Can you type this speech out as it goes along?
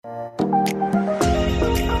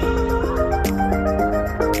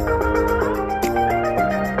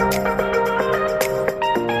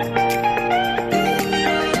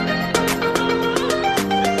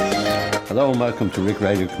Hello and welcome to Rick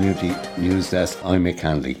Radio Community News Desk. I'm Mick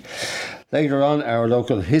Handley. Later on, our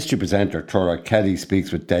local history presenter, Tora Kelly,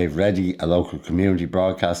 speaks with Dave Reddy, a local community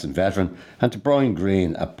broadcasting veteran, and to Brian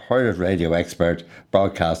Green, a pirate radio expert,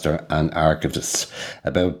 broadcaster and archivist,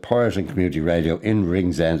 about pirate and community radio in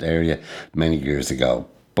Ringsend area many years ago.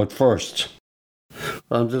 But first,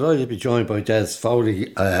 I'm delighted to be joined by Des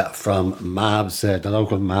Foley from MABS, the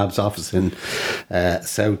local MABS office in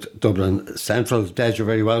South Dublin Central. Des, you're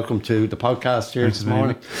very welcome to the podcast here this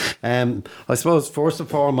morning. I suppose, first and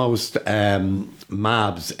foremost,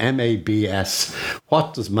 MABS, M-A-B-S.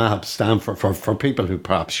 What does MABS stand for people who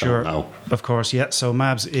perhaps don't know? Of course, yeah. So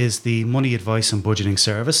MABS is the Money Advice and Budgeting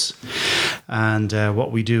Service. And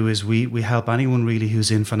what we do is we help anyone really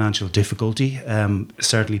who's in financial difficulty,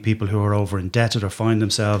 certainly people who are over indebted or find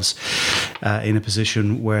themselves in a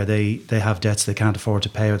position where they have debts they can't afford to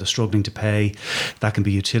pay or they're struggling to pay. That can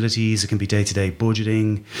be utilities, it can be day-to-day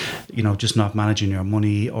budgeting, just not managing your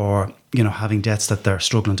money, or having debts that they're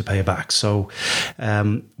struggling to pay back. So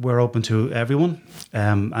we're open to everyone.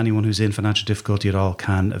 Anyone who's in financial difficulty at all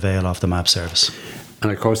can avail of the MABS service.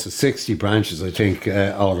 And of course, there's 60 branches, I think,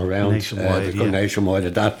 all around nationwide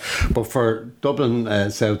at that. But for Dublin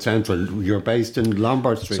South Central, you're based in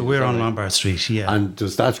Lombard Street. So we're on Lombard Street, yeah. And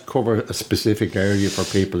does that cover a specific area for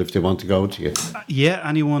people if they want to go to you? Yeah,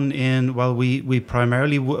 anyone in, well, we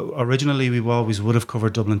primarily, originally we always would have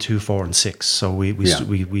covered Dublin 2, 4 and 6. So we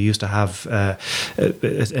used to have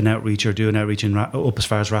an outreach or do an outreach up as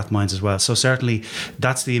far as Rathmines as well. So certainly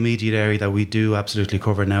that's the immediate area that we do absolutely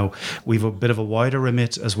cover now. We've a bit of a wider remit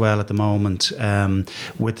as well at the moment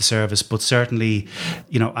with the service, but certainly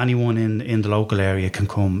anyone in the local area can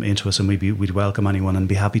come into us, and we'd welcome anyone and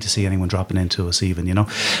be happy to see anyone dropping into us even.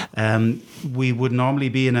 We would normally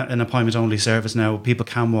be in an appointment only service. Now people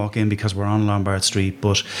can walk in because we're on Lombard Street,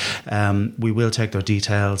 but we will take their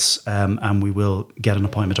details and we will get an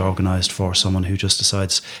appointment organised for someone who just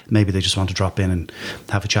decides maybe they just want to drop in and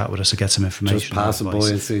have a chat with us or get some information. Just passing by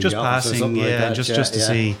and see just the office passing, like that. just to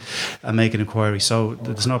see and make an inquiry. So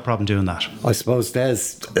there's no problem doing that. I suppose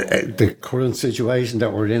there's the current situation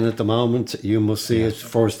that we're in at the moment. You must see it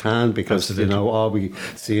firsthand because Absolutely. All we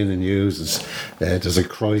see in the news is there's a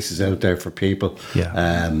crisis out there for people.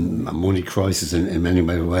 A money crisis in many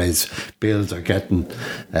ways. Bills are getting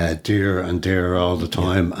dearer and dearer all the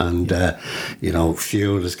time, and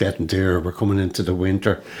fuel is getting dearer. We're coming into the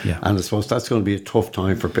winter, and I suppose that's going to be a tough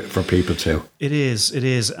time for people too. It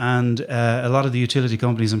is, and a lot of the utility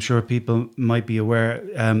companies, I'm sure people might be aware,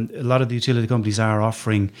 a lot of the utility companies are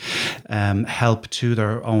offering help to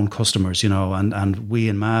their own customers, and we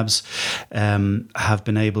in MABS have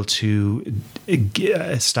been able to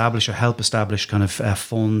help establish kind of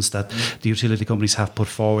funds that the utility companies have put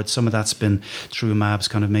forward. Some of that's been through MABS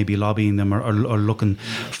kind of maybe lobbying them or looking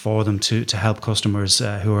for them to help customers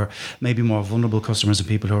who are maybe more vulnerable customers and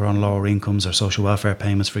people who are on lower incomes or social welfare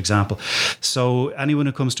payments, for example. So anyone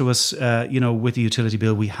who comes to us, with the utility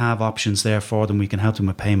bill, we have options there for them. We can help them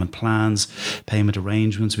with payment plans, payment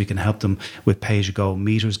arrangements. We can help them with pay-as-you-go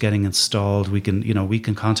meters getting installed. We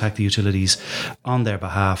can contact the utilities on their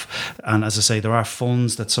behalf. And as I say, there are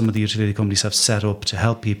funds that some of the utility companies have set up to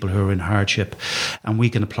help people who are in hardship, and we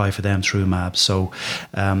can apply for them through MABS. So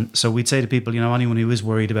we'd say to people, anyone who is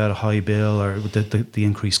worried about a high bill or the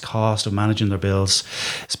increased cost of managing their bills,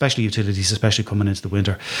 especially utilities, especially coming into the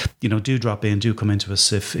winter, do drop in, do come into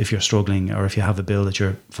us if you're struggling or if you have a bill that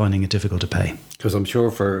you're finding it difficult to pay. Because I'm sure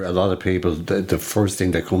for a lot of people, the first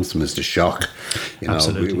thing that comes to them is the shock.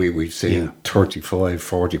 Absolutely. We've seen 35,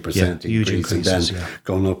 40% increase and then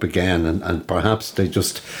going up again. And perhaps they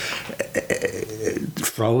just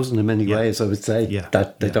frozen in many ways, I would say,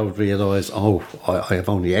 that they don't realise, I have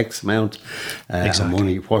only X amount of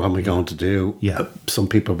money. What am I going to do? Some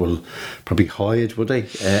people will probably hide, would they?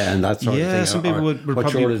 And that sort of thing. Some people would what's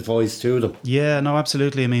probably, your advice to them? Yeah, no,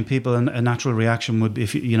 absolutely. I mean, people, a natural reaction would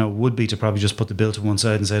be, would be to probably just put the bill to one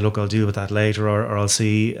side and say, look, I'll deal with that later, or I'll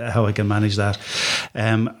see how I can manage that.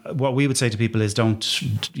 What we would say to people is don't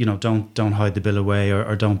hide the bill away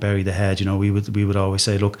or don't bury the head. We would always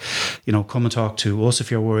say, look, come and talk to us if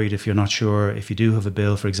you're worried, if you're not sure, if you do have a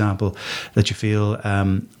bill, for example, that you feel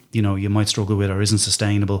you might struggle with or isn't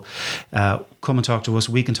sustainable. Come and talk to us.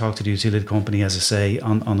 We can talk to the utility company, as I say,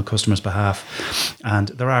 on the customer's behalf. And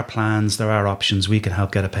there are plans, there are options. We can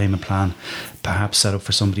help get a payment plan perhaps set up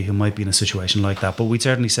for somebody who might be in a situation like that. But we'd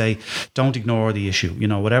certainly say don't ignore the issue.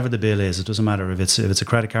 Whatever the bill is, it doesn't matter if it's a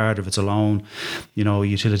credit card, if it's a loan, a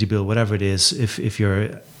utility bill, whatever it is. If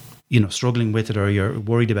you're struggling with it or you're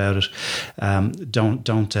worried about it,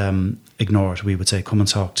 don't ignore it. We would say come and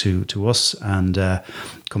talk to us and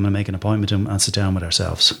come and make an appointment and sit down with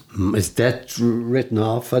ourselves. Is debt written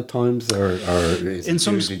off at times, or is it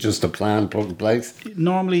usually just a plan put in place?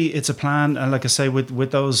 Normally it's a plan, and like I say,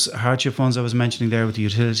 with those hardship funds I was mentioning there, with the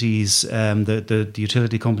utilities, the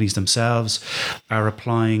utility companies themselves are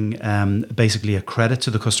applying basically a credit to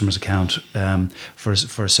the customer's account for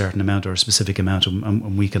a certain amount or a specific amount,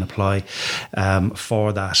 and we can apply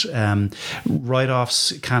for that.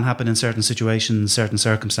 Write-offs can happen in certain situations, certain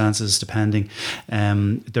circumstances, depending.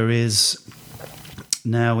 There is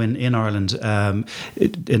now in Ireland,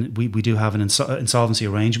 we do have an insolvency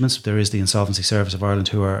arrangements. There is the Insolvency Service of Ireland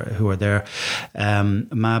who are there.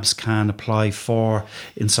 MABS can apply for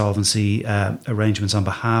insolvency arrangements on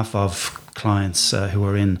behalf of clients who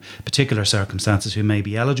are in particular circumstances who may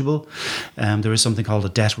be eligible. There is something called a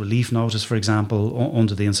debt relief notice, for example,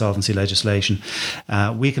 under the insolvency legislation.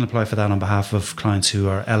 We can apply for that on behalf of clients who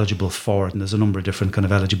are eligible for it, and there's a number of different kind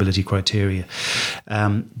of eligibility criteria.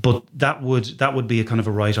 But that would be a kind of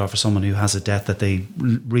a write-off for someone who has a debt that they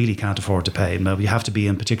really can't afford to pay. Now, you have to be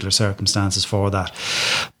in particular circumstances for that.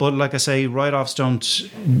 But like I say, write-offs don't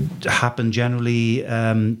happen generally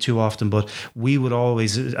too often, but we would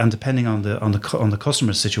always, and depending on the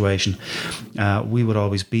customer's situation, we would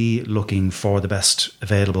always be looking for the best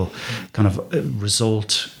available kind of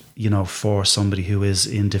result, for somebody who is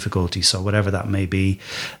in difficulty. So whatever that may be,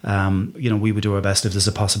 we would do our best if there's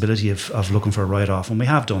a possibility of looking for a write-off, and we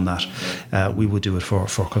have done that. We would do it for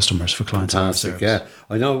customers, for clients. Fantastic, yeah.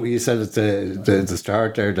 I know you said at the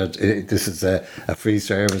start there that this is a free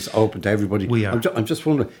service open to everybody. We are. I'm just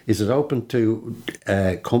wondering, is it open to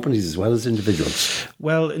companies as well as individuals?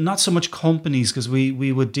 Well, not so much companies, because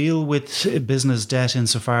we would deal with business debt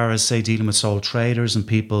insofar as, say, dealing with sole traders and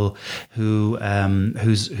people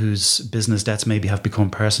whose business debts maybe have become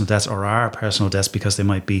personal debts or are personal debts because they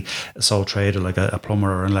might be a sole trader, like a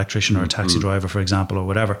plumber or an electrician or a taxi driver, for example, or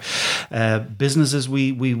whatever. Businesses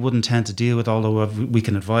we wouldn't tend to deal with, although we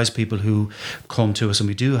can advise people who come to us, and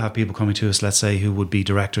we do have people coming to us, let's say, who would be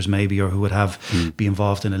directors maybe, or who would be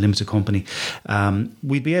involved in a limited company.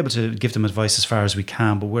 We'd be able to give them advice as far as we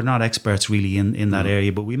can, but we're not experts really in that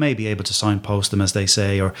area. But we may be able to signpost them, as they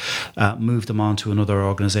say, or move them on to another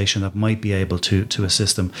organisation that might be able to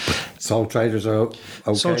assist them. Sole traders are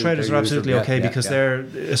okay? Sole traders are absolutely okay, because they're,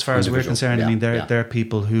 as far as we're concerned, they're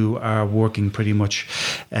people who are working pretty much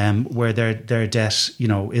where their debt,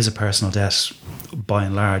 is a personal debt by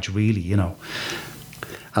and large, really,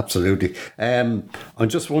 Absolutely. I'm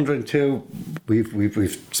just wondering too,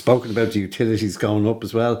 we've spoken about the utilities going up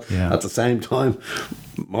as well. Yeah. At the same time,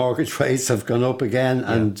 mortgage rates have gone up again,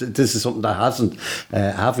 and this is something that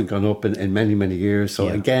haven't gone up in many years. So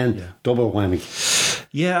double whammy.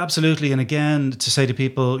 Yeah, absolutely. And again, to say to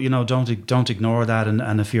people, don't ignore that.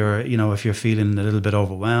 And if you're feeling a little bit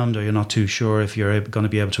overwhelmed, or you're not too sure if you're going to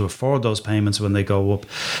be able to afford those payments when they go up,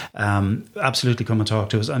 absolutely come and talk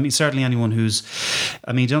to us. I mean, certainly anyone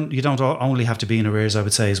you don't only have to be in arrears, I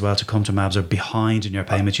would say, as well, to come to MABS, or behind in your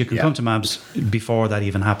payments. You can come to MABS before that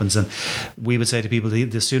even happens. And we would say to people,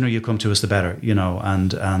 the sooner you come to us, the better,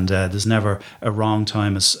 and there's never a wrong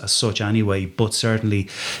time as such anyway. But certainly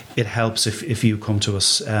it helps if you come to us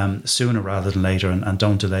sooner rather than later, and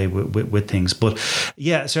don't delay with things. But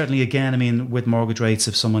yeah, certainly again, I mean, with mortgage rates,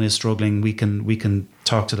 if someone is struggling, we can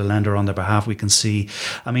talk to the lender on their behalf. We can see,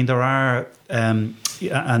 I mean, there are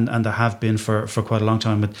and there have been for quite a long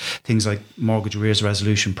time, with things like mortgage arrears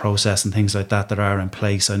resolution process and things like that are in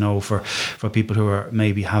place. I know for people who are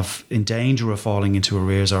maybe have in danger of falling into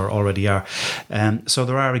arrears, or already are. So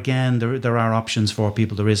there are, again, there are options for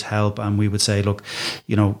people. There is help, and we would say, look,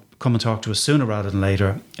 come and talk to us sooner rather than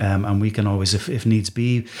later, and we can always, if needs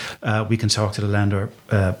be, we can talk to the lender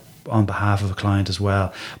on behalf of a client as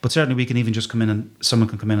well. But certainly we can even just someone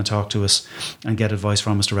can come in and talk to us and get advice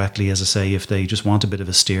from us directly, as I say, if they just want a bit of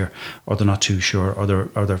a steer, or they're not too sure, or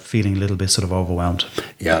they're feeling a little bit sort of overwhelmed.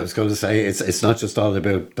 Yeah, I was going to say, it's not just all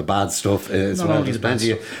about the bad stuff as well. There's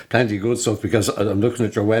plenty of good stuff, because I'm looking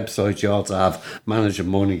at your website. You also have managing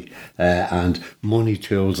money and money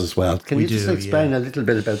tools as well. Can you just explain a little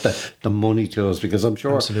bit about the money tools? Because I'm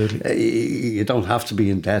sure you don't have to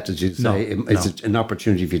be in debt, as you'd say. It's an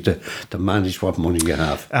opportunity for you to manage what money you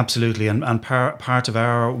have. Absolutely. And part of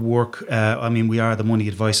our work, we are the money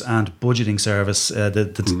advice and budgeting service.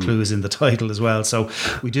 The clue is in the title as well. So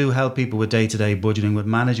we do help people with day-to-day budgeting, with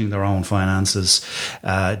managing their own finances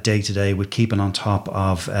day-to-day, with keeping on top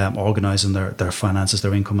of organising their finances,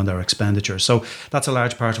 their income and their expenditure. So that's a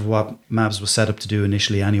large part of what MABS was set up to do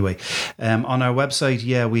initially anyway. On our website,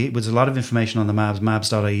 there's a lot of information on the MABS.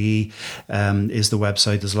 MABS.ie is the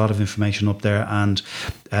website. There's a lot of information up there, and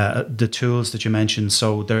the tools that you mentioned.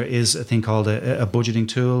 So there is a thing called a budgeting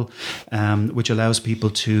tool, which allows people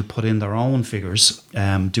to put in their own figures,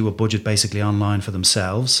 do a budget basically online for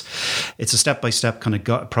themselves. It's a step-by-step kind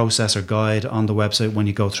of process or guide on the website. When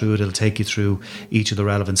you go through it, it'll take you through each of the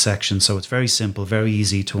relevant sections. So it's very simple, very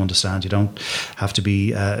easy to understand. You don't have to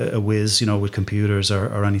be a whiz, with computers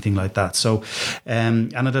or anything like that. So,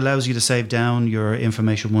 and it allows you to save down your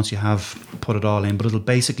information once you have put it all in. But it'll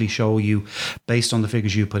basically show you, based on the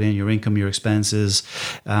figures you put in, your income, your expenses.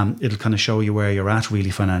 It'll kind of show you where you're at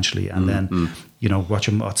really financially, and then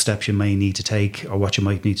what steps you may need to take or what you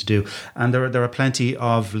might need to do. And there are plenty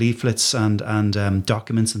of leaflets and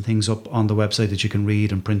documents and things up on the website that you can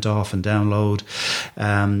read and print off and download,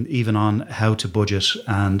 even on how to budget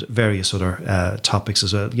and various other topics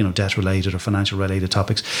as well, debt related or financial related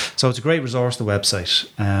topics. So it's a great resource, the website,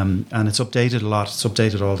 and it's updated a lot. It's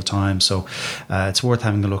updated all the time. So it's worth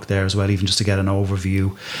having a look there as well, even just to get an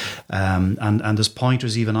overview. And there's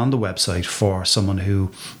pointers even on the website for someone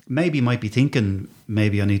who maybe might be thinking,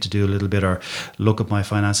 maybe I need to do a little bit or look at my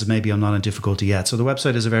finances. Maybe I'm not in difficulty yet. So the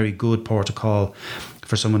website is a very good port of call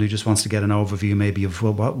for someone who just wants to get an overview maybe of,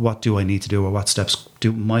 well, what do I need to do, or what steps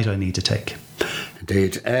might I need to take.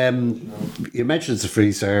 Indeed. You mentioned it's a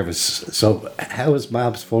free service. So how is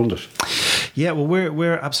MABS funded? Yeah, well,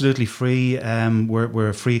 we're absolutely free. We're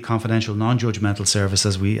a free, confidential, non-judgmental service,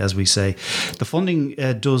 as we say. The funding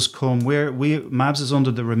does come. MABS is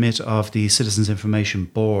under the remit of the Citizens Information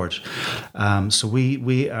Board, so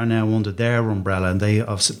we are now under their umbrella, and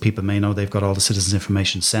people may know they've got all the Citizens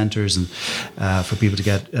Information Centres and for people to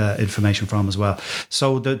get information from as well.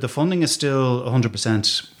 So the funding is still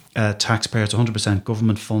 100%. Taxpayers, 100%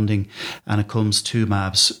 government funding, and it comes to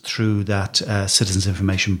MABS through that Citizens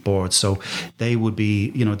Information Board. So they would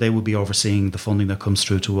be overseeing the funding that comes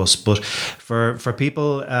through to us. But for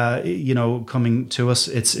people, coming to us,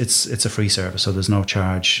 it's a free service, so there's no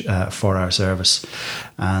charge for our service,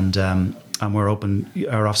 and we're open.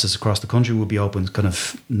 Our offices across the country will be open kind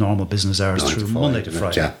of normal business hours through Monday to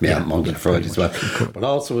Friday. Yeah, Monday to Friday as well. But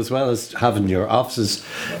also, as well as having your offices,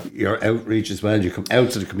 your outreach as well, you come out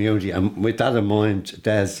to the community. And with that in mind,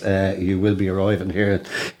 Des, you will be arriving here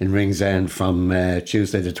in Ringsend from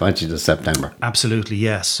Tuesday the 20th of September. Absolutely,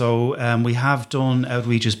 yes. So we have done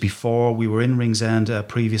outreaches before. We were in Ringsend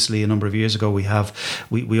previously a number of years ago. We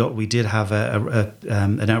did have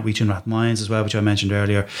an outreach in Rathmines as well, which I mentioned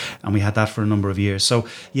earlier, and we had that for a number of years. So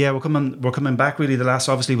yeah, we're coming back really. The last,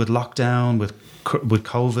 obviously, with lockdown, with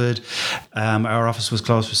COVID, our office was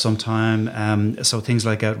closed for some time, so things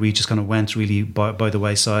like outreach just kind of went really by the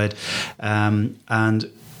wayside, and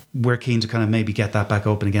we're keen to kind of maybe get that back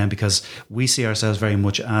open again, because we see ourselves very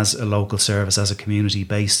much as a local service, as a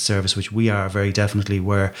community-based service, which we are very definitely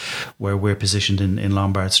where we're positioned in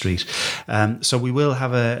Lombard Street. So we will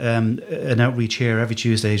have an outreach here every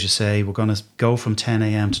Tuesday, as you say. We're going to go from 10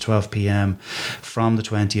 a.m. to 12 p.m. from the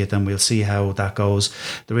 20th, and we'll see how that goes.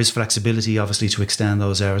 There is flexibility, obviously, to extend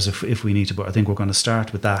those hours if we need to, but I think we're going to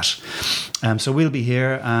start with that. So we'll be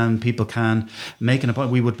here, and people can make an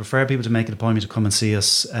appointment. We would prefer people to make an appointment to come and see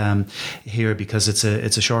us here, because it's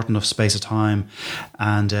a short enough space of time,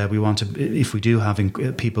 and we want to, if we do have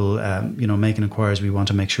people making inquiries, we want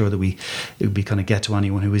to make sure that we kind of get to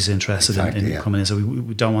anyone who is interested in coming in. So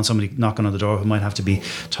we don't want somebody knocking on the door who might have to be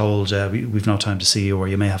told we've no time to see you, or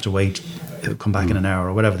you may have to wait, come back in an hour,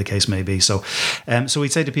 or whatever the case may be. So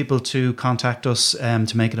we'd say to people to contact us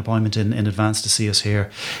to make an appointment in advance to see us here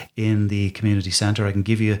in the community centre. I can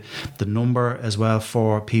give you the number as well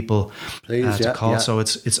for people to call. So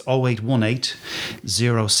it's 0818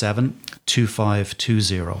 07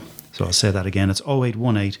 2520. So I'll say that again. It's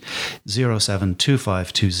 0818 07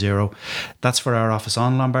 2520. That's for our office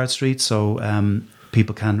on Lombard Street. So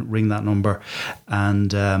people can ring that number,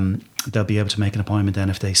 and they'll be able to make an appointment then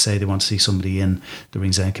if they say they want to see somebody in the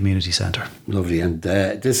Ringsend Community Centre. Lovely. And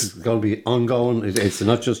this is going to be ongoing. It's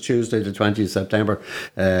not just Tuesday the 20th of September.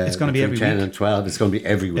 It's going to be every 10 week. and 12. It's going to be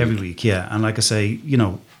every week. Every week, yeah. And like I say,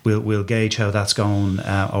 we'll gauge how that's going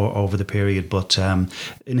over the period. But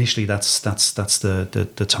initially, that's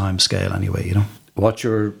the time scale anyway. What's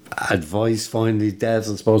your advice finally, Des,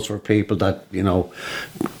 I suppose, for people that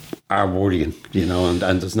are worrying, and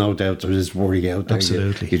there's no doubt there is worry out there.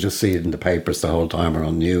 Absolutely. You just see it in the papers the whole time, or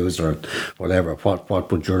on news or whatever. What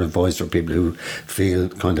would your advice for people who feel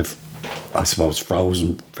kind of, I suppose,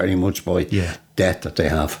 frozen very much by debt that they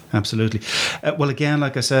have. Absolutely. Well, again,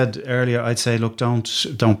 like I said earlier, I'd say, look,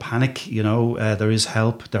 don't panic. There is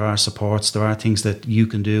help, there are supports, there are things that you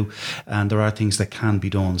can do, and there are things that can be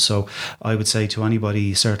done. So I would say to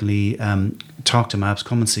anybody, certainly talk to MABS,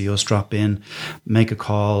 come and see us, drop in, make a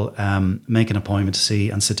call, make an appointment to see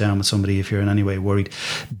and sit down with somebody if you're in any way worried.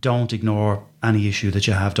 Don't ignore any issue that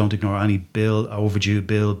you have. Don't ignore any overdue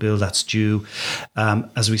bill that's due.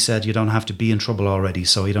 As we said, you don't have to be in trouble already,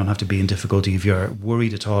 so you don't have to be in difficulty. If you're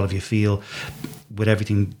worried at all, if you feel with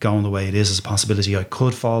everything going the way it is, there's a possibility I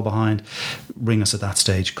could fall behind, ring us at that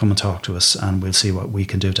stage, come and talk to us, and we'll see what we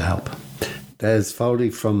can do to help. Des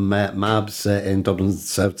Foley from MABS in Dublin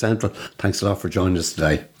South Central. Thanks a lot for joining us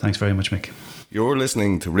today. Thanks very much, Mick. You're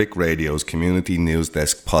listening to Rick Radio's Community News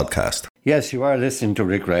Desk podcast. Yes, you are listening to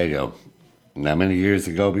Rick Radio. Now, many years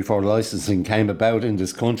ago, before licensing came about in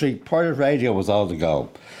this country, pirate radio was all the go.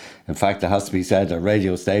 In fact, it has to be said that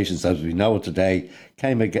radio stations as we know it today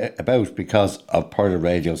came about because of pirate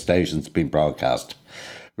radio stations being broadcast.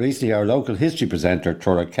 Recently, our local history presenter,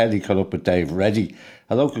 Tora Kelly, caught up with Dave Reddy,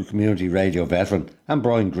 a local community radio veteran, and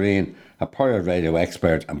Brian Green, a pirate radio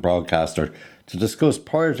expert and broadcaster, to discuss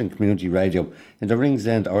pirate and community radio in the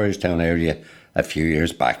Ringsend, Irishtown area a few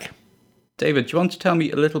years back. David, do you want to tell me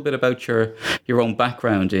a little bit about your own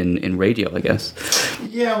background in radio, I guess?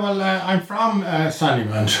 Yeah, well, I'm from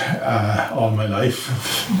Sandymount all my life.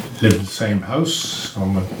 Lived in the same house.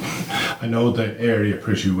 I know the area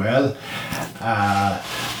pretty well.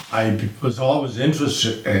 I was always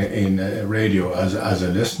interested in radio as a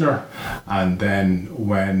listener, and then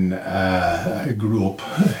when I grew up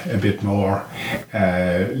a bit more,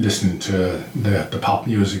 listening to the pop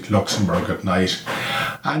music, Luxembourg at night,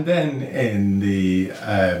 and then in the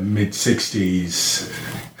mid-60s,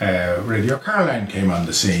 Radio Caroline came on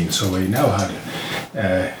the scene, so we now had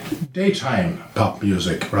daytime pop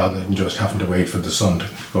music rather than just having to wait for the sun to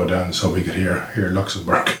go down so we could hear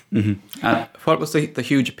Luxembourg. Mm-hmm. What was the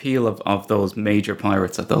huge appeal of those major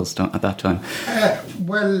pirates at that time?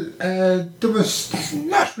 There was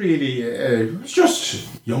not really, it was just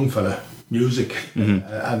young fella music,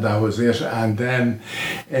 and that was it. And then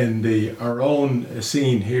in our own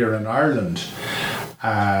scene here in Ireland,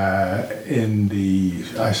 I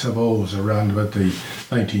suppose around about the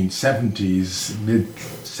 1970s,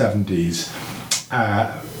 mid-70s,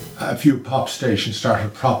 a few pop stations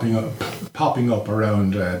started popping up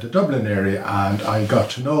around the Dublin area, and I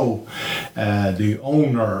got to know the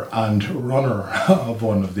owner and runner of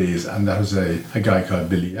one of these, and that was a guy called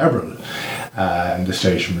Billy Eberl, and the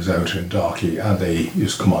station was out in Dalkey, and they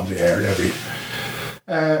used to come on the air every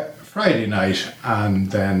Friday night,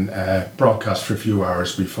 and then broadcast for a few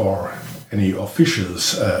hours before any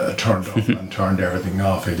officials turned up and turned everything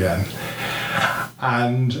off again.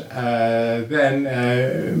 And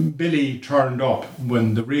then Billy turned up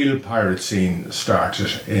when the real pirate scene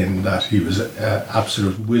started, in that he was an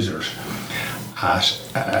absolute wizard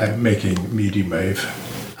at making medium wave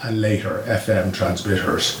and later FM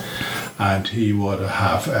transmitters. And he would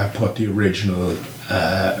have put the original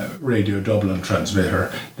Radio Dublin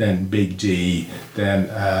transmitter, then Big D, then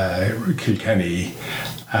Kilkenny,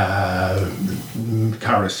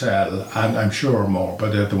 Carousel, and I'm sure more,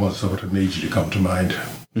 but they're the ones that would immediately come to mind.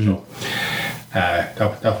 So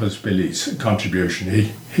that was Billy's contribution.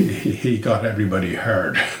 He got everybody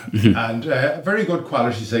heard, and a very good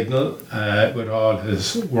quality signal with all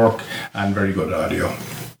his work and very good audio.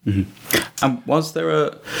 And was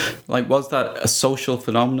that a social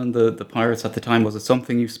phenomenon, the pirates at the time? Was it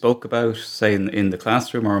something you spoke about, say in the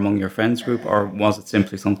classroom or among your friends group, or was it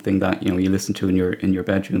simply something that you listened to in your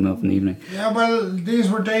bedroom of an evening? Yeah, well, these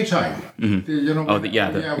were daytime.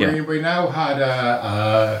 Mm-hmm. We now had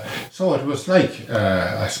so it was like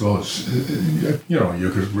I suppose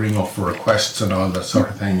you could ring up for requests and all that sort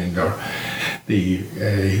of thing, and the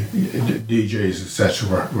DJs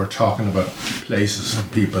etc. were talking about places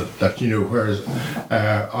and people that whereas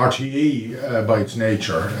RTE by its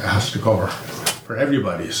nature has to cover for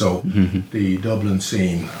everybody, so the Dublin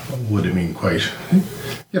scene would have been quite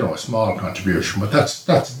a small contribution, but that's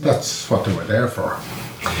what they were there for.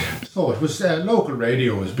 So it was local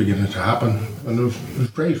radio was beginning to happen, and it was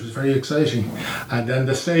great. It was very exciting. And then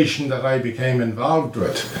the station that I became involved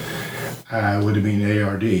with would have been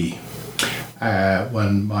ARD.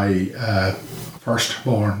 When my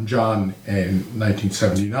firstborn John in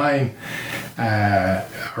 1979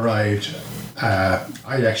 arrived,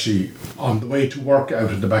 I actually, on the way to work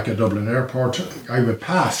out at the back of Dublin Airport, I would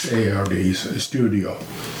pass ARD's studio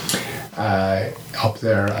up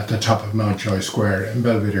there at the top of Mountjoy Square in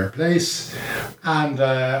Belvedere Place, And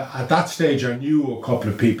at that stage, I knew a couple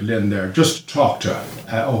of people in there just to talk to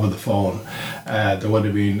over the phone. There would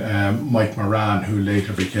have been Mike Moran, who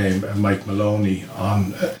later became Mike Maloney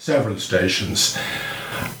on several stations.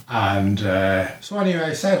 And so anyway,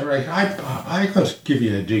 I said, right, I could give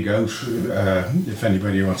you a dig out if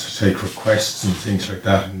anybody wants to take requests and things like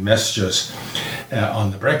that and messages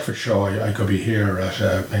on the breakfast show. I could be here at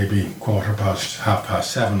maybe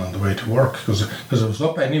 7:15 on the way to work because I was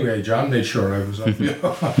up anyway. John made sure I was up.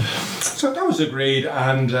 So that was agreed.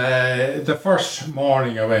 And the first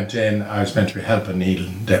morning I went in, I was meant to be helping Neil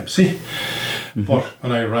Dempsey. Mm-hmm. But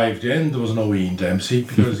when I arrived in, there was no Ian Dempsey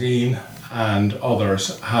because Ian and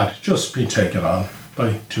others had just been taken on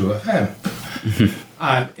by 2FM.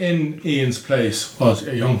 And in Ian's place was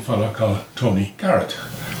a young fellow called Tony Garrett,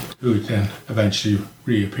 who then eventually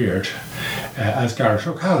reappeared as Garrett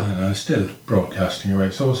O'Callaghan and is still broadcasting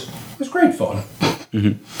away. So it was great fun.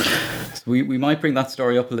 So we might bring that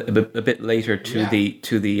story up a bit later to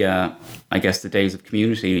the I guess the days of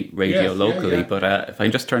community radio locally. But if I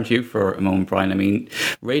just turn to you for a moment, Brian, I mean,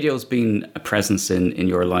 radio's been a presence in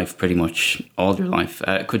your life pretty much all your life.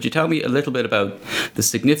 Could you tell me a little bit about the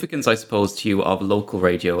significance, I suppose, to you of local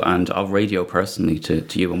radio and of radio personally to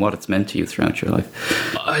you and what it's meant to you throughout your life?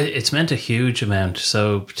 It's meant a huge amount.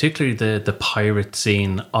 So particularly the pirate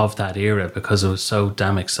scene of that era, because it was so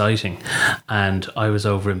damn exciting. And I was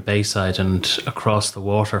over in Bayside, and across the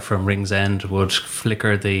water from Ringsend would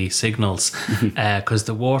flicker the signals because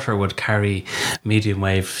the water would carry medium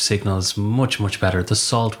wave signals much better. The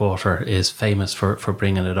salt water is famous for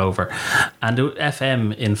bringing it over, and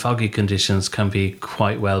FM in foggy conditions can be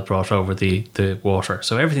quite well brought over the water.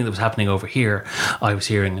 So everything that was happening over here I was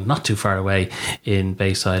hearing not too far away in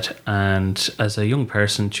Bayside. And as a young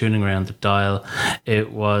person tuning around the dial,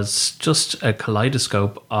 it was just a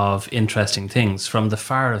kaleidoscope of interesting things from the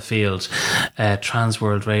far afield.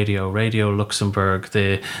 Transworld Radio, Radio Luxembourg,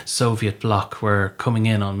 the Soviet bloc were coming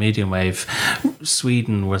in on medium wave.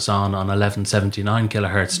 Sweden was on 1179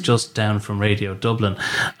 kilohertz, just down from Radio Dublin,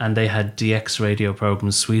 and they had DX radio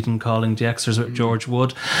programs. Sweden calling DXers with George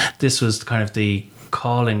Wood. This was kind of the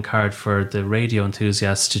calling card for the radio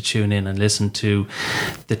enthusiasts to tune in and listen to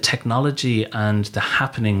the technology and the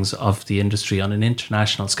happenings of the industry on an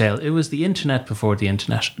international scale. It was the internet before the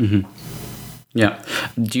internet. Mm-hmm. Yeah.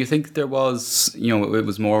 Do you think there was, it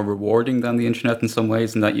was more rewarding than the internet in some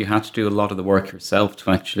ways, and that you had to do a lot of the work yourself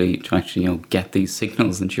to actually, get these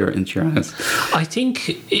signals into your house? I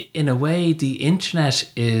think in a way the internet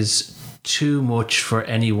is too much for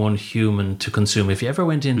any one human to consume. If you ever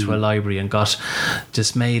went into a library and got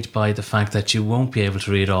dismayed by the fact that you won't be able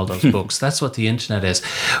to read all those books, that's what the internet is.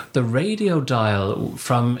 The radio dial,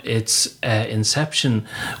 from its inception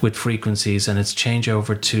with frequencies and its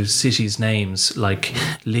changeover to cities' names like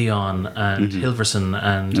Leon and Hilversum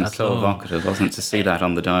and it's so evocative, wasn't it, to see that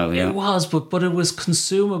on the dial? Yeah, it was, but it was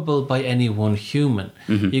consumable by any one human.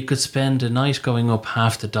 You could spend a night going up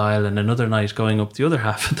half the dial and another night going up the other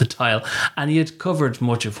half of the dial, and you'd covered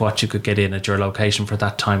much of what you could get in at your location for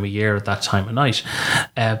that time of year, at that time of night.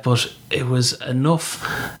 But it was enough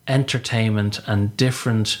entertainment and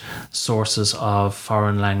different sources of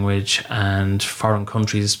foreign language and foreign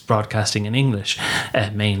countries broadcasting in English,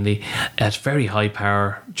 mainly, at very high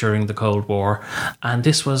power during the Cold War. And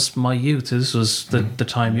this was my youth. This was the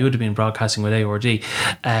time you would have been broadcasting with ARD.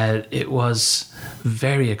 It was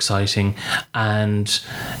very exciting, and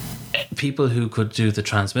people who could do the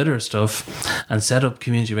transmitter stuff and set up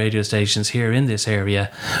community radio stations here in this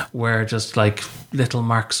area were just like little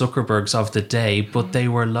Mark Zuckerbergs of the day, but they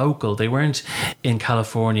were local. They weren't in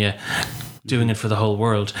California doing it for the whole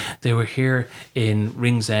world. They were here in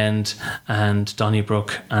Ringsend and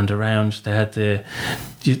Donnybrook and around. They had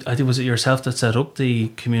I think, was it yourself that set up the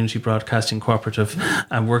community broadcasting cooperative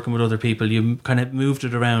and working with other people? You kind of moved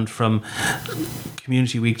it around from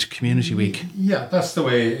community week to community week. Yeah, that's the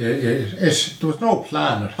way it there was no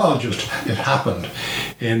plan at all, just it happened,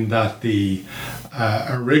 in that the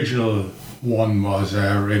original one was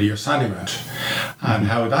Radio Sandymount, and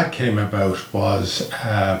how that came about was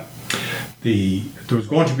there was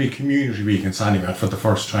going to be Community Week in Sandymount for the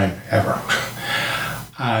first time ever.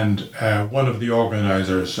 And one of the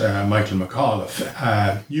organisers, Michael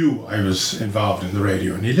McAuliffe, knew I was involved in the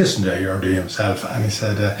radio, and he listened to ARD himself, and he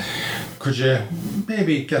said, could you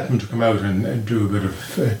maybe get them to come out and do a bit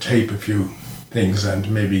of tape a few things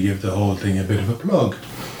and maybe give the whole thing a bit of a plug?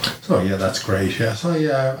 So yeah, that's great. Yeah, so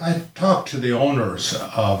I talked to the owners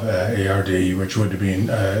of ARD, which would have been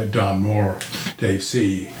Don Moore, Dave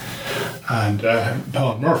C, and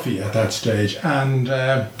Paul Murphy at that stage, and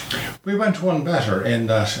we went one better in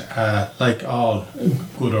that, like all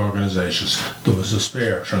good organisations, there was a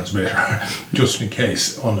spare transmitter just in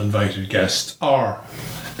case uninvited guests or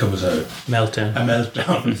there was a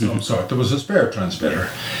meltdown of some sort. There was a spare transmitter.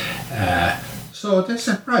 So they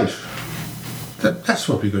said, right, that's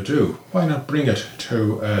what we could do. Why not bring it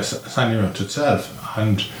to Sandymount itself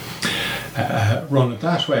and run it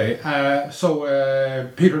that way? So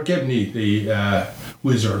Peter Gibney, the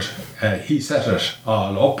wizard, he set it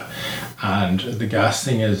all up, and the gas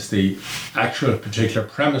thing is the actual particular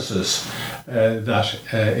premises that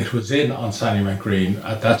it was in on Sandymount Green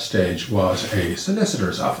at that stage was a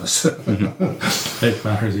solicitor's office. It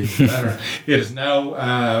matters even better. It is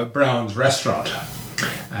now Brown's Restaurant.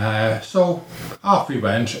 So off we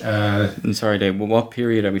went. I'm sorry, Dave, what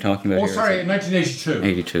period are we talking about here? 1982.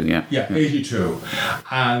 82, yeah. Yeah, 82.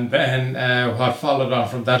 And then what followed on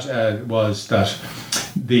from that was that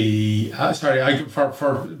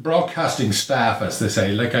for broadcasting staff, as they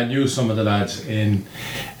say, like I knew some of the lads in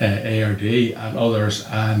ARD and others,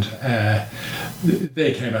 and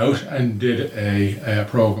they came out and did a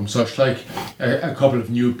programme such like a couple of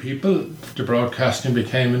new people to broadcasting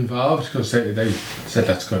became involved because they said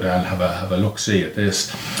let's go down and have a look-see at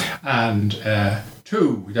this, and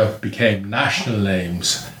two that became national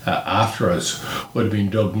names after us would have been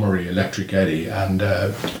Doug Murray, Electric Eddie, and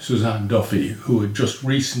Suzanne Duffy, who had just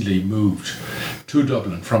recently moved to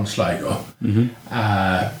Dublin from Sligo.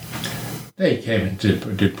 They came and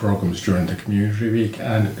did programmes during the Community Week,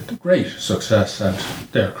 and great success, and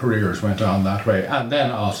their careers went on that way. And then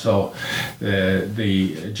also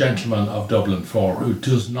the gentleman of Dublin 4 who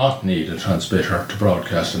does not need a transmitter to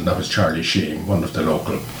broadcast, and that was Charlie Sheen, one of the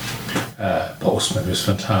local postmen. It was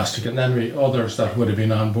fantastic. And then others that would have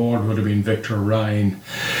been on board would have been Victor Ryan,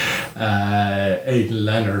 Aidan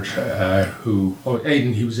Leonard,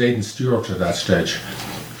 he was Aidan Stewart at that stage.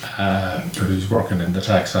 But he was working in the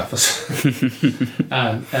tax office.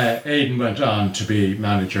 And Aidan went on to be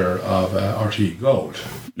manager of RTE Gold.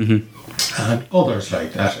 And others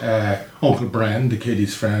like that. Uncle Bren, the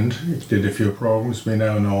kiddies' friend, did a few programmes. We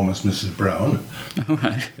now know him as Mrs. Brown. Oh,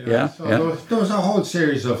 right. Yeah. So there was a whole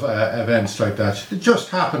series of events like that. It just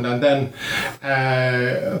happened, and then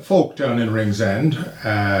folk down in Ringsend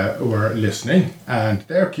were listening, and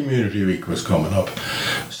their Community Week was coming up.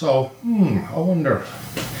 So I wonder.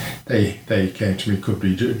 They came to me, could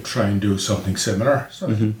we try and do something similar? So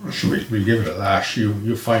we'll give it a lash.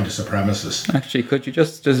 You find us a premises. Actually, could you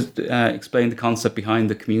just explain the concept behind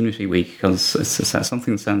the Community Week? Because it's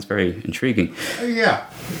something that sounds very intriguing. Yeah.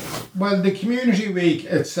 Well, the Community Week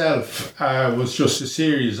itself was just a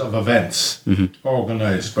series of events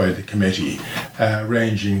organised by the committee,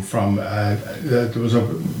 ranging from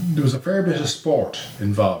there was a fair bit of sport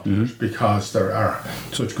involved in it because there are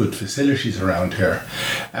such good facilities around here.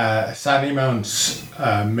 Sandymount's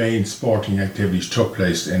main sporting activities took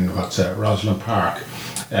place in what's Roslyn Park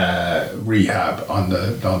rehab on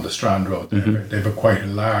the Strand Road. They have quite a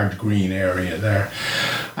large green area there,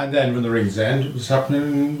 and then when the Ringsend, it was happening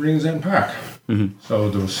in Ringsend Park. So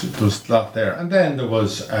there was a lot there, and then there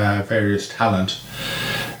was various talent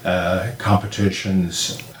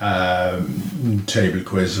competitions, table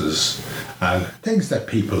quizzes, and things that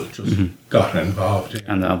people just got involved in.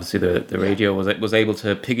 And obviously the radio was able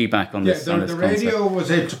to piggyback on this. The radio was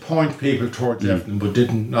able to point people towards everything, but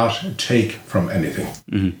did not take from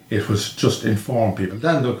anything. It was just inform people.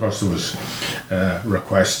 Then, of course, there was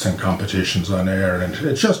requests and competitions on air, and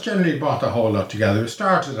it just generally brought the whole lot together. It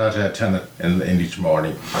started at 10 in each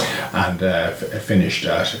morning, and finished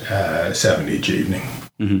at 7 each evening.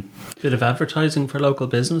 Bit of advertising for local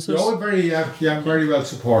businesses. Oh, very well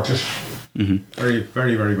supported. Very,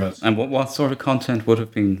 very, very well. And what sort of content would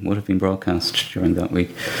have been broadcast during that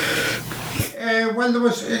week? Well,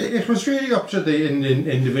 it was really up to the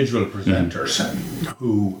individual presenters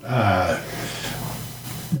who.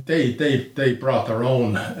 They brought their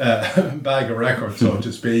own bag of records, so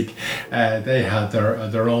to speak. They had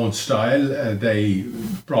their own style. They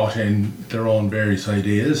brought in their own various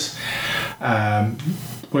ideas.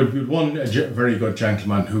 But we had one very good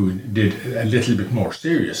gentleman who did a little bit more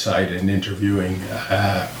serious side in interviewing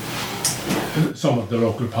some of the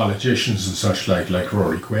local politicians and such like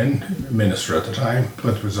Rory Quinn, minister at the time,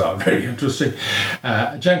 but it was all very interesting.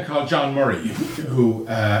 A gent called John Murray, who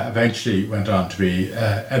eventually went on to be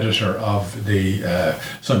editor of the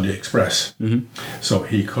Sunday Express. So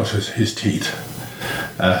he cut his teeth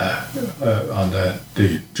on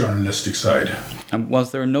the journalistic side. And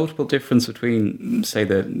was there a notable difference between, say,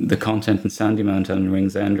 the content in Sandymount and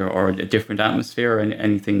Ringsend, or a different atmosphere, or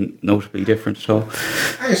anything notably different at all?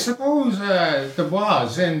 I suppose there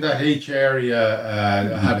was, in that each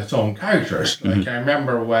area had its own characters. Like I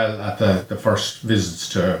remember well at the first visits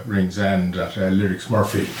to Ringsend at Lyrics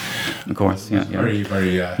Murphy. Of course, yeah. Very,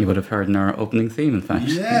 very... you would have heard in our opening theme, in fact.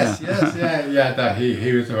 Yes, that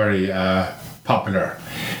he was a very popular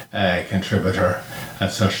contributor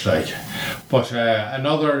and such like. But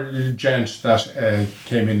another gent that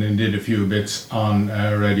came in and did a few bits on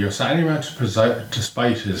Radio Sandymount,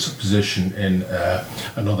 despite his position in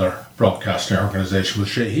another broadcasting organisation, was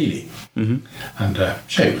Shay Healy. And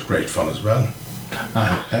Shay was great fun as well.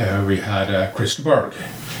 And we had Chris de Burgh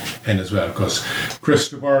in as well, because Chris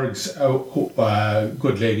de Burgh's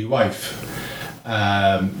good lady wife,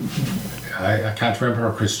 I can't remember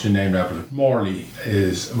her Christian name now, but Morley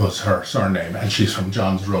was her surname, and she's from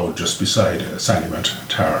John's Road, just beside Sandymount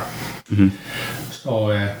Tower. So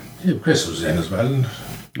Chris was in as well. And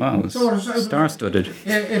wow, it was star-studded.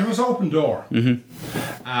 It was open door. And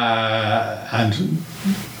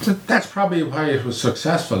that's probably why it was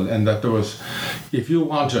successful, in that there was, if you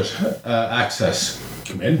wanted access,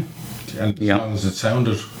 come in, and as long as it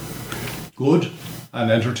sounded good and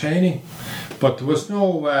entertaining. But there was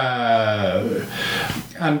no,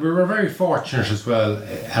 and we were very fortunate as well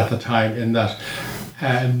at the time, in that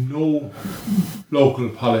no local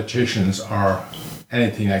politicians or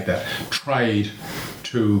anything like that tried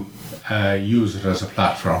to use it as a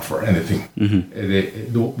platform for anything.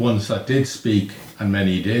 The ones that did speak, and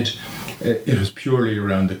many did, it was purely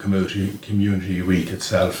around the community week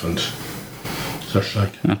itself and such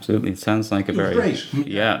like. Absolutely, it sounds like a very great.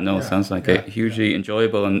 It sounds like a hugely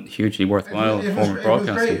enjoyable and hugely worthwhile form of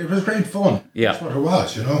broadcasting. It was great fun. Yeah, that's what it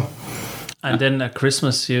was, you know. And then at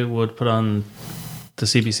Christmas, you would put on, the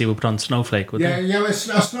CBC would put on Snowflake, wouldn't it? Yeah.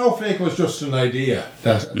 Snowflake was just an idea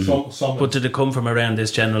that someone. But did it come from around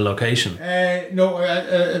this general location? No,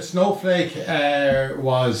 Snowflake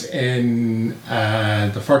was in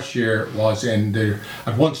the first year was in the.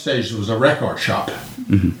 At one stage there was a record shop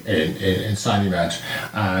in Sandymount,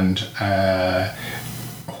 and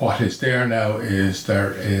what is there now is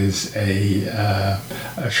a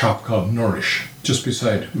shop called Nourish just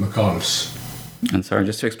beside McAuliffe's. And sorry,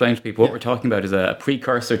 just to explain to people, what we're talking about is a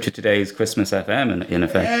precursor to today's Christmas FM, in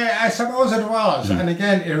effect. I suppose it was. And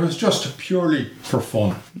again, it was just purely for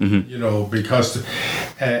fun, you know, because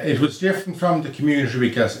it was different from the community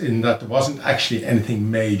week, in that there wasn't actually anything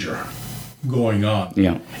major going on.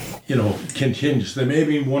 Yeah. You know, continuous. There may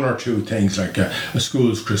be one or two things like a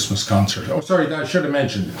school's Christmas concert. Oh, sorry, I should have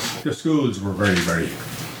mentioned, the schools were very, very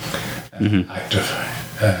active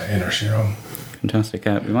in it, you know. Fantastic.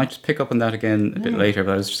 We might just pick up on that again a bit later,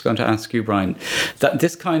 but I was just going to ask you, Brian, that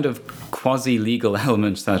this kind of quasi-legal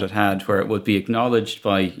element that it had, where it would be acknowledged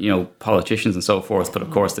by, you know, politicians and so forth, but of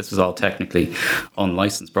course this was all technically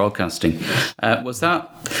unlicensed broadcasting. Was that,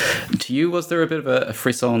 to you, was there a bit of a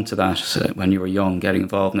frisson to that when you were young, getting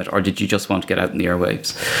involved in it, or did you just want to get out in the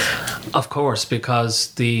airwaves? Of course,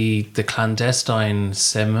 because the clandestine,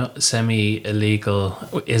 semi-illegal,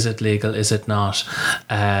 is it legal, is it not,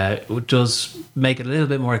 does make it a little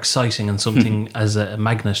bit more exciting and something as a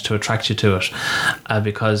magnet to attract you to it,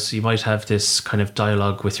 because you might have this kind of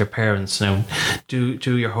dialogue with your parents. Now,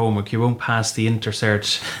 do your homework. You won't pass the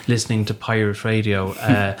intercert listening to pirate radio.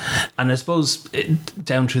 And I suppose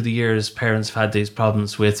down through the years, parents have had these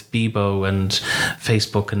problems with Bebo and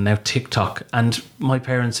Facebook and now TikTok. And my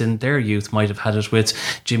parents in their youth might have had it with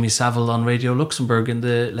Jimmy Savile on Radio Luxembourg in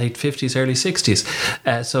the late 50s, early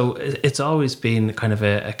 60s. So it's always been kind of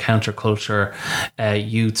a counterculture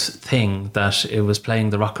youth thing, that it was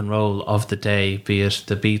playing the rock and roll of the day, be it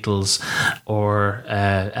the Beatles or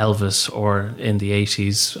Elvis, or in the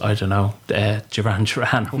 80s, I don't know, Duran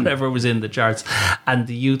Duran, or whatever was in the charts, and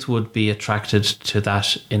the youth would be attracted to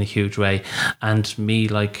that in a huge way, and me,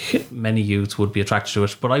 like many youth, would be attracted to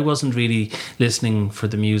it. But I wasn't really listening for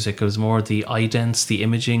the music. It was more the idents, the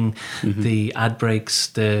imaging, the ad breaks,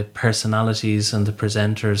 the personalities and the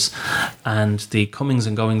presenters, and the comings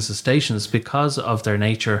and goings of stations. Because of their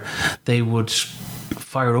nature, they would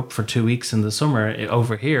fire up for 2 weeks in the summer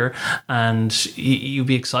over here, and you'd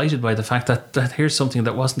be excited by the fact that here's something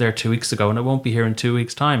that wasn't there 2 weeks ago and it won't be here in 2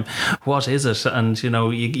 weeks' time. What is it? And, you know,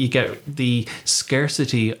 you get the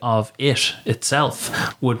scarcity of it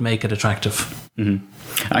itself would make it attractive.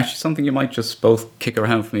 Actually, something you might just both kick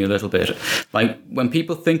around for me a little bit. Like, when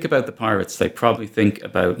people think about the pirates, they probably think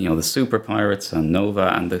about, you know, the super pirates and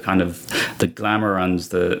Nova and the kind of glamour and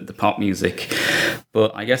the pop music.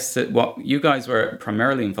 But I guess that what you guys were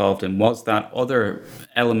primarily involved in was that other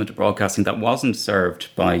element of broadcasting that wasn't served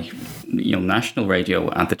by national radio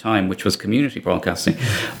at the time, which was community broadcasting.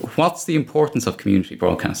 What's the importance of community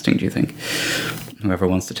broadcasting, do you think? Whoever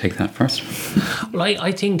wants to take that first. Well,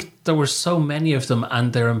 I think there were so many of them,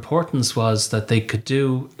 and their importance was that they could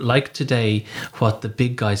do, like today, what the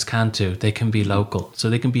big guys can't do. They can be local. So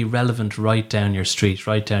they can be relevant right down your street,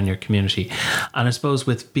 right down your community. And I suppose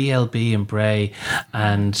with BLB and Bray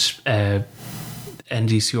and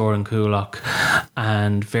NDCR and Coolock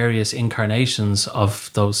and various incarnations of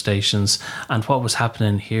those stations, and what was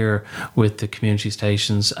happening here with the community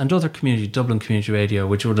stations and other community, Dublin Community Radio,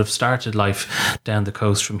 which would have started life down the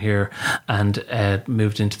coast from here and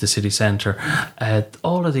moved into the city centre.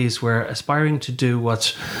 All of these were aspiring to do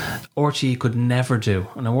what RTE could never do.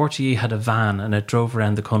 And RTE had a van and it drove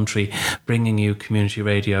around the country bringing you community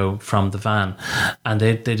radio from the van. And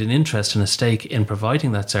they had an interest and a stake in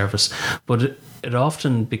providing that service. But it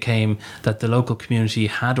often became that the local community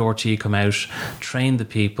had RTE come out, train the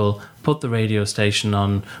people, put the radio station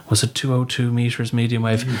on, was it 202 metres medium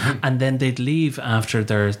wave? And then they'd leave after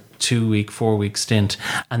their 2-week, 4-week stint,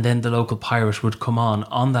 and then the local pirate would come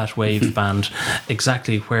on that wave band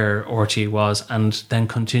exactly where RTE was, and then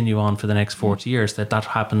continue on for the next 40 years. That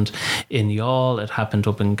happened in Youghal, it happened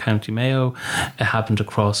up in County Mayo, it happened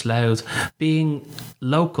across Louth. Being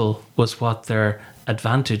local was what their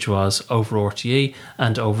advantage was over RTE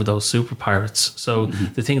and over those super pirates. So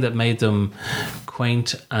the thing that made them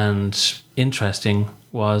quaint and interesting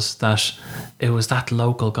was that it was that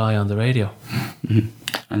local guy on the radio.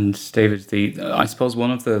 And David, I suppose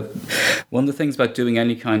one of the things about doing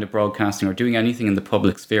any kind of broadcasting or doing anything in the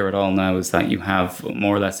public sphere at all now is that you have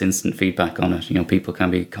more or less instant feedback on it. People can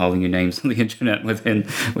be calling you names on the internet within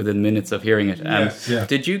minutes of hearing it. Yes, yeah.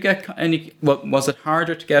 Did you get any? Was it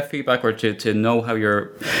harder to get feedback or to know how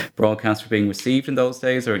your broadcasts were being received in those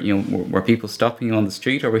days, or were people stopping you on the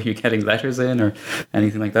street, or were you getting letters in or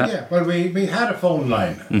anything like that? Yeah, well, we had a phone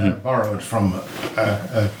line borrowed from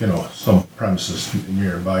some premises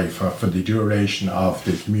nearby for the duration of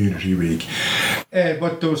the community week,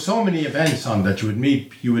 but there were so many events on that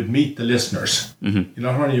you would meet the listeners.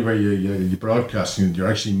 Not only were you broadcasting, you're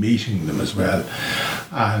actually meeting them as well.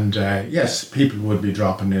 And yes, people would be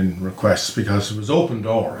dropping in requests because it was open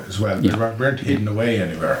door as well. They weren't hidden away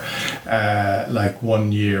anywhere. Like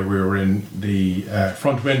one year we were in the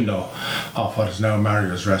front window of what is now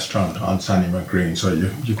Mario's restaurant on Sandyman Green, so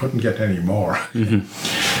you couldn't get any more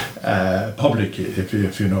public, if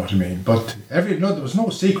you know what I mean. But there was no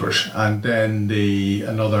secret. And then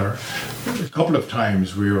a couple of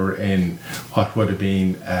times we were in what would have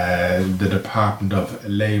been the Department of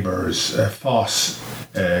Labour's FOSS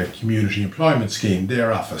Community Employment Scheme,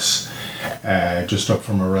 their office, just up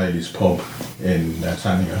from O'Reilly's pub in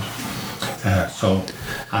Sandyman.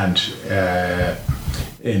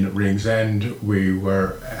 In Ringsend we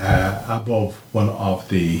were above one of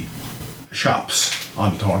the shops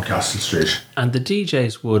on Thorncastle Street. And the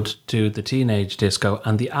DJs would do the teenage disco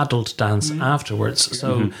and the adult dance afterwards.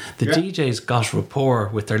 So the DJs got rapport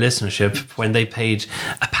with their listenership when they paid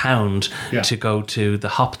 £1 to go to the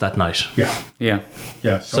hop that night. Yeah.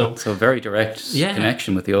 So very direct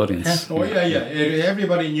connection with the audience. Yeah. Oh yeah.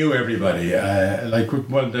 Everybody knew everybody. Like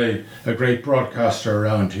one day, a great broadcaster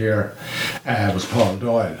around here was Paul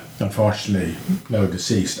Doyle, unfortunately now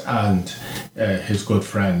deceased, and his good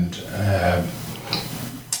friend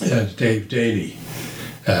Dave Daly,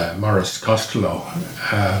 Morris Costello,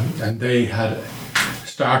 and they had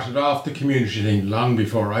started off the community thing long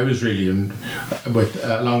before I was really in,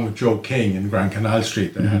 along with Joe King in Grand Canal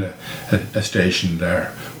Street. They had a station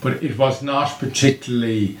there, but it was not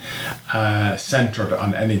particularly centred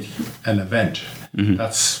on an event.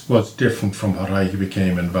 That's what's different from what I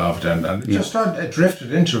became involved in, and it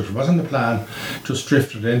drifted into it. It wasn't the plan, just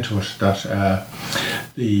drifted into it. That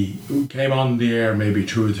came on the air maybe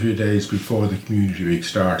 2 or 3 days before the community week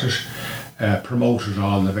started. Promoted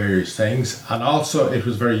all the various things, and also it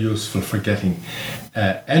was very useful for getting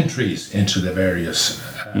entries into the various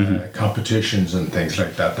competitions and things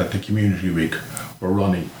like that the community week were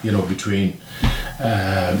running, between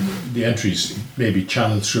the entries maybe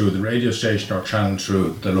channeled through the radio station or channeled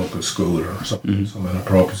through the local school or something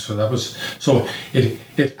appropriate. So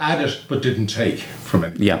it added but didn't take from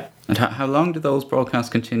it. And how long did those broadcasts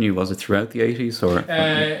continue? Was it throughout the 80s or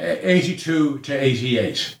 82 to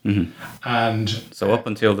 88, and so up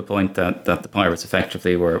until the point that the pirates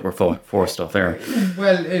effectively were forced off air?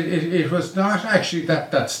 Well, it was not actually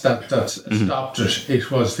that stopped it. It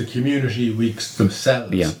was the community weeks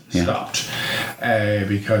themselves stopped,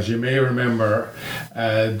 because you may remember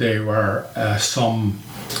there were some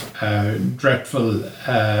dreadful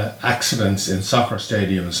accidents in soccer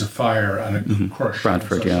stadiums, a fire and a crush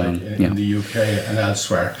Bradford, in the UK and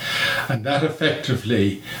elsewhere, and that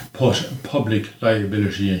effectively put public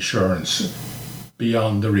liability insurance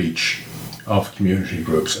beyond the reach of community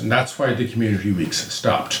groups, and that's why the community weeks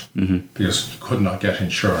stopped, because you could not get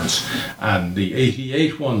insurance. And the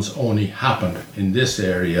 88 ones only happened in this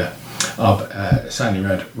area of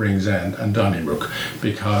Sandymount, Ringsend and Donnybrook,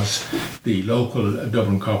 because the local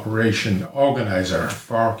Dublin Corporation organiser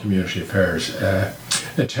for community affairs,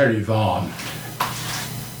 Terry Vaughan,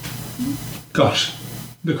 got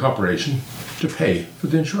the corporation to pay for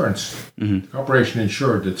the insurance. The corporation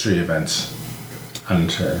insured the 3 events,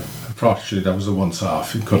 and unfortunately that was a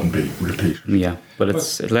once-off. It couldn't be repeated. Yeah, but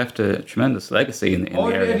it left a tremendous legacy in the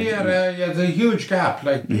area. Yeah, there's a huge gap.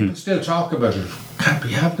 Like, people still talk about it. Can't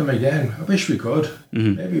we have them again? I wish we could.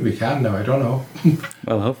 Maybe we can now. I don't know.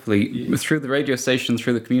 Well, hopefully through the radio station,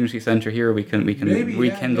 through the community centre here, we can maybe,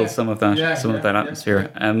 rekindle some of that that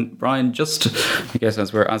atmosphere. Brian, just I guess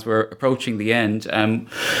as we're approaching the end,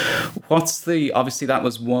 obviously that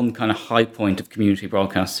was one kind of high point of community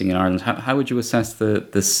broadcasting in Ireland. How would you assess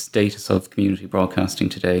the status of community broadcasting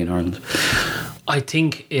today in Ireland? I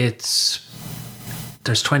think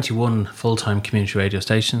there's 21 full-time community radio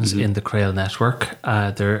stations in the Crail network.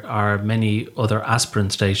 There are many other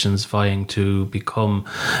aspirant stations vying to become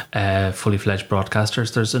fully fledged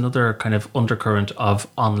broadcasters. There's another kind of undercurrent of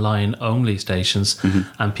online-only stations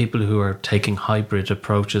and people who are taking hybrid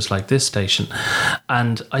approaches like this station.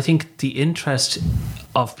 And I think the interest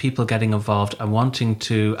of people getting involved and wanting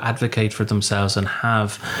to advocate for themselves and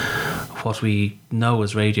have what we know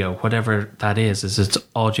as radio, whatever that is it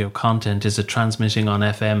audio content, is it transmitting on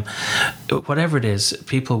FM, whatever it is,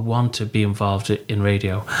 people want to be involved in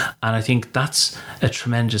radio. And I think that's a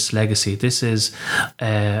tremendous legacy. This is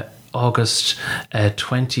August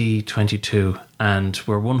 2022, and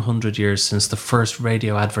we're 100 years since the first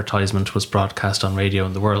radio advertisement was broadcast on radio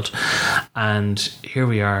in the world. And here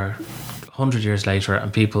we are 100 years later,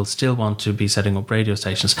 and people still want to be setting up radio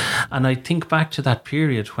stations. And I think back to that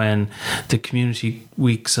period when the community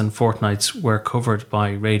weeks and fortnights were covered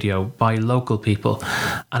by radio, by local people.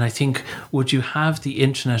 And I think, would you have the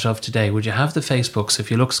internet of today? Would you have the Facebooks? If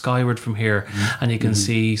you look skyward from here and you can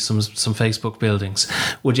see some Facebook buildings,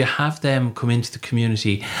 would you have them come into the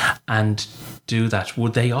community and do that?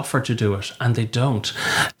 Would they offer to do it? And they don't.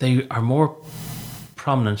 They are more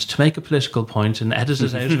prominent to make a political point and edit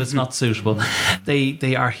it out if it's not suitable.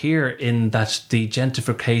 They are here in that the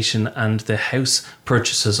gentrification and the house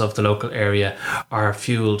purchases of the local area are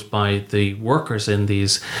fueled by the workers in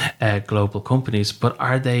these global companies, but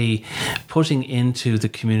are they putting into the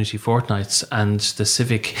community fortnights and the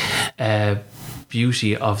civic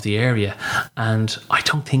beauty of the area? And I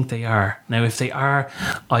don't think they are. Now, if they are,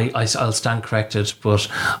 I'll stand corrected, but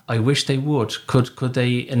I wish they would. Could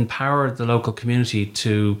they empower the local community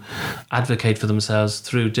to advocate for themselves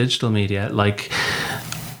through digital media, like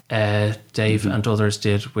Dave and others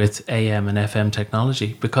did with AM and FM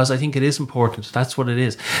technology? Because I think it is important. That's what it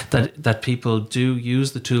is, that people do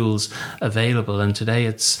use the tools available. And today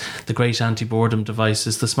it's the great anti-boredom device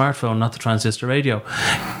is the smartphone, not the transistor radio.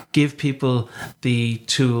 Give people the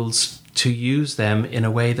tools to use them in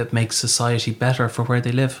a way that makes society better for where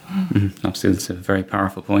they live. Absolutely, it's a very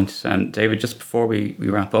powerful point. David, just before we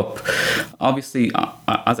wrap up, obviously,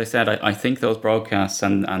 as I said, I think those broadcasts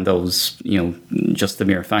and those, just the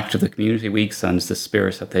mere fact of the community weeks and the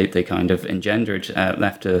spirit that they kind of engendered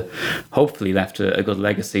hopefully left a good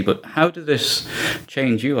legacy. But how did it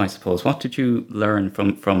change you, I suppose? What did you learn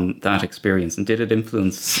from that experience, and did it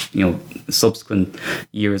influence subsequent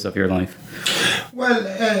years of your life? Well,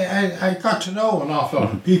 I got to know an awful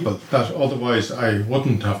lot of people that otherwise I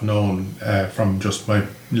wouldn't have known from just my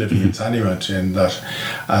living in Sandymount, in that,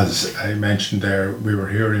 as I mentioned there, we were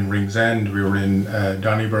here in Ringsend, we were in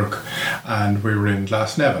Donnybrook, and we were in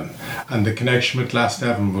Glasnevin. And the connection with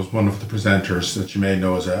Glasnevin was one of the presenters that you may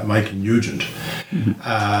know as Michael Nugent.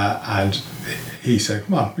 And he said,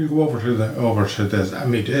 come on, we'll go over to this. And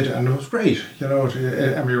we did, and it was great.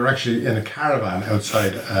 And we were actually in a caravan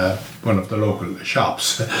outside one of the local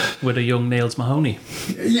shops. With a young Niels Mahoney.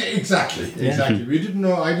 Yeah, exactly. I didn't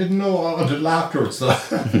know until afterwards.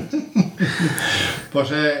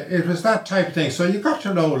 But it was that type of thing. So you got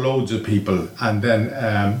to know loads of people, and then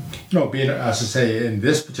being, as I say, in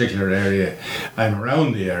this particular area, I'm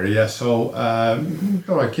around the area, so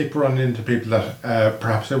I keep running into people that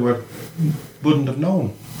perhaps I wouldn't have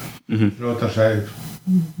known. That I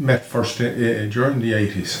met first during the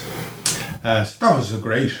 80s. So that was a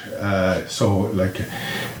great.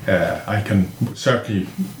 I can certainly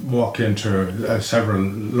walk into several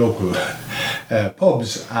local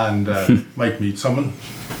pubs and might meet someone.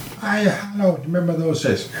 Remember those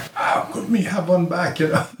days? Couldn't we have one back?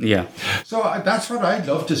 Yeah. So that's what I'd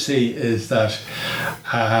love to see, is that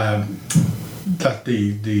that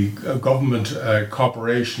the government,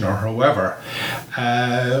 corporation, or whoever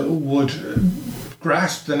would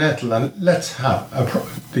grasp the nettle and let's have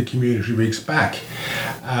the community weeks back,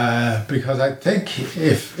 because I think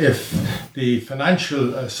if the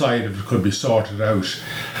financial side of it could be sorted out,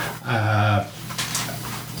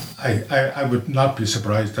 I would not be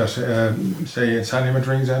surprised that say in Sandymount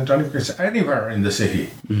Rings and Donnybrook, anywhere in the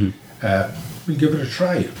city, we'll give it a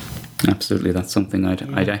try. Absolutely, that's something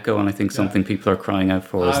I'd echo, and I think something people are crying out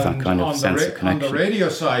for is that kind of sense of connection. On the radio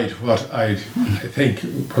side, what I think,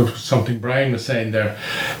 something Brian was saying there,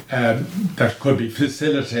 that could be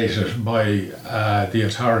facilitated by the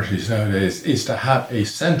authorities nowadays, is to have a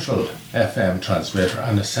central FM transmitter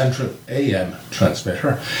and a central AM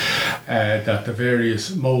transmitter that the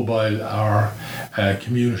various mobile or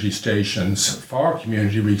community stations for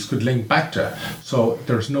community weeks could link back to. So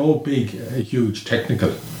there's no huge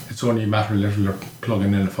technical. It's only a matter of literally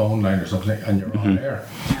plugging in a phone line or something and you're on air.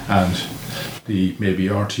 And maybe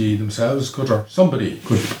RTE themselves could, or somebody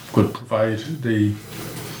could provide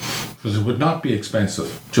because it would not be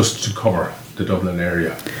expensive just to cover the Dublin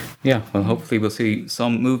area. Yeah, well, hopefully we'll see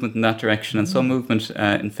some movement in that direction, and some movement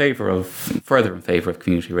further in favour of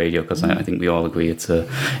community radio, because I think we all agree it's a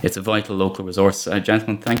vital local resource.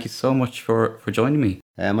 Gentlemen, thank you so much for joining me.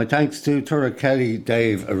 My thanks to Turra Kelly,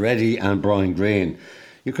 Dave Reddy and Brian Green.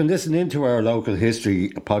 You can listen into our local history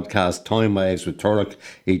podcast, Time Waves with Turlock,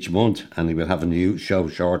 each month, and we will have a new show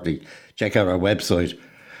shortly. Check out our website,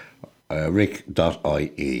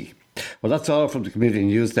 rick.ie. Well, that's all from the Community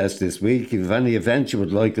News Desk this week. If you have any events you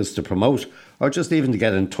would like us to promote, or just even to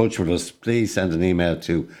get in touch with us, please send an email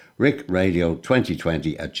to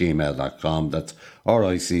rickradio2020@gmail.com. That's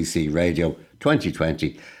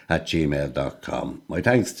riccradio2020@gmail.com. My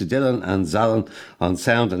thanks to Dylan and Zalon on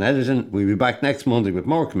sound and editing. We'll be back next Monday with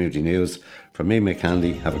more community news. From me, Mick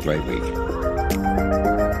Hanley, have a great week.